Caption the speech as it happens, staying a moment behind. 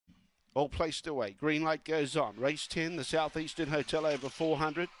All placed away. Green light goes on. Race 10, the Southeastern Hotel over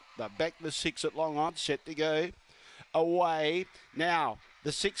 400. They're back the 6 at long odds, set to go. Away. Now,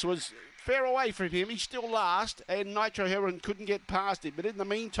 the 6 was fair away from him. He's still last, and Nitro Heron couldn't get past it. But in the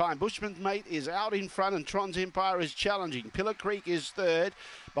meantime, Bushman's Mate is out in front, and Tron's Empire is challenging. Pillar Creek is third.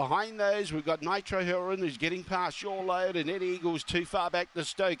 Behind those, we've got Nitro Heron, who's getting past Shore Load, and Eddie Eagle's too far back to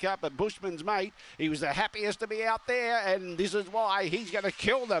stoke up. But Bushman's Mate, he was the happiest to be out there, and this is why he's going to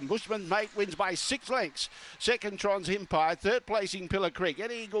kill them. Bushman's Mate wins by 6 lengths. Second, Tron's Empire. Third placing, Pillar Creek.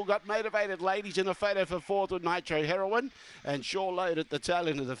 Eddie Eagle got motivated ladies in a photo for fourth with Nitro Heroin, and Shore Load at the tail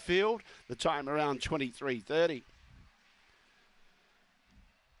end of the field. The time around 23:30.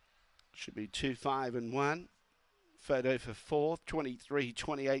 Should be 2, 5 and 1. Photo for fourth,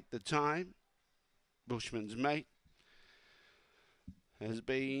 23:28 the time. Bushman's Mate has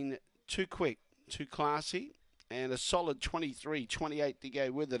been too quick, too classy, and a solid 23:28 to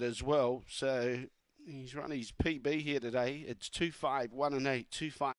go with it as well. So he's run his PB here today. It's 2, 5, 1 and 8, 2, 5.